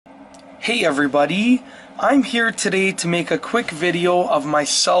Hey everybody, I'm here today to make a quick video of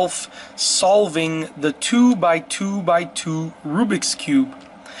myself solving the 2x2x2 Rubik's Cube.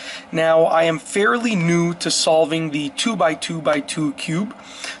 Now I am fairly new to solving the 2x2x2 cube,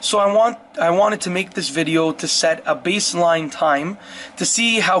 so I wanted to make this video to set a baseline time to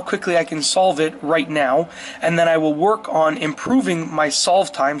see how quickly I can solve it right now, and then I will work on improving my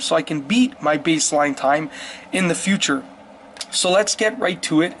solve time so I can beat my baseline time in the future. So let's get right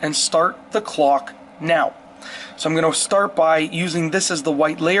to it and start the clock now. So I'm going to start by using this as the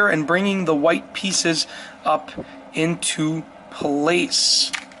white layer and bringing the white pieces up into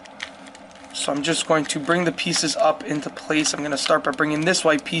place. So I'm just going to bring the pieces up into place. I'm going to start by bringing this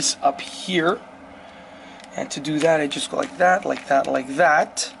white piece up here. And to do that, I just go like that, like that, like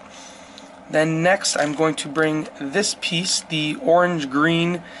that. Then next, I'm going to bring this piece, the orange,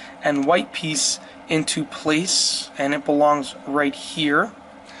 green, and white piece, into place, and it belongs right here.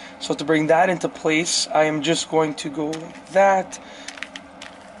 So to bring that into place, I am just going to go like that,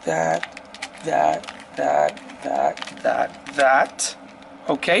 that.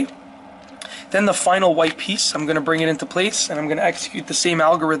 Okay. Then the final white piece, I'm going to bring it into place, and I'm going to execute the same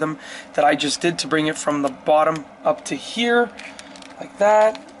algorithm that I just did to bring it from the bottom up to here, like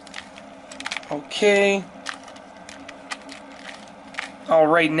that. Okay.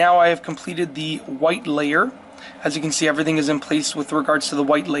 Alright, now I have completed the white layer. As you can see, everything is in place with regards to the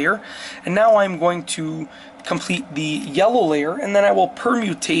white layer. And now I'm going to complete the yellow layer, and then I will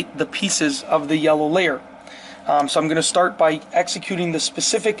permutate the pieces of the yellow layer. So I'm going to start by executing the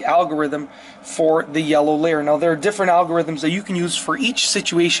specific algorithm for the yellow layer. Now there are different algorithms that you can use for each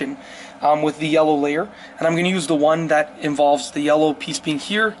situation with the yellow layer, and I'm going to use the one that involves the yellow piece being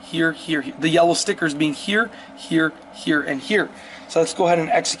here, here, here, the yellow stickers being here, here, here, and here. So let's go ahead and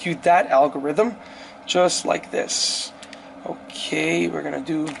execute that algorithm just like this. Okay, we're going to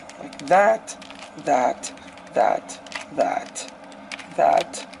do like that,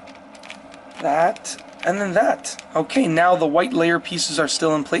 and then that. Okay, now the white layer pieces are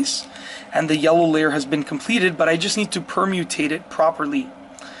still in place and the yellow layer has been completed, but I just need to permutate it properly.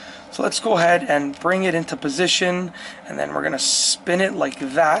 So let's go ahead and bring it into position, and then we're going to spin it like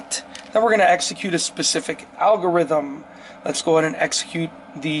that. Then we're going to execute a specific algorithm. Let's go ahead and execute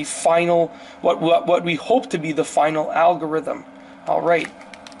the final, what we hope to be the final algorithm. Alright.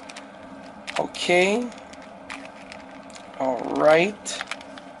 Okay. Alright.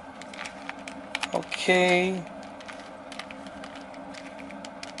 Okay.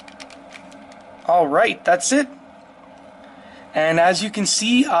 Alright, that's it. And as you can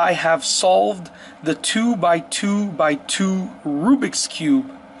see, I have solved the 2x2x2 Rubik's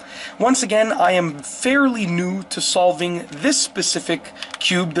Cube. Once again, I am fairly new to solving this specific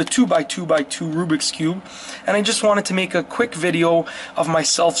cube, the 2x2x2 Rubik's Cube, and I just wanted to make a quick video of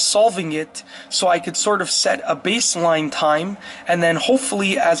myself solving it so I could sort of set a baseline time, and then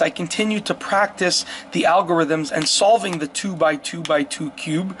hopefully as I continue to practice the algorithms and solving the 2x2x2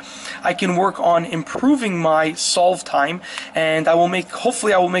 cube, I can work on improving my solve time, and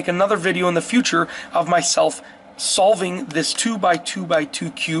hopefully I will make another video in the future of myself solving this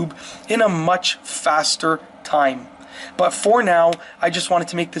 2x2x2 cube in a much faster time. But for now, I just wanted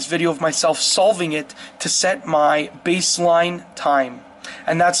to make this video of myself solving it to set my baseline time.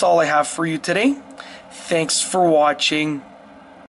 And that's all I have for you today. Thanks for watching.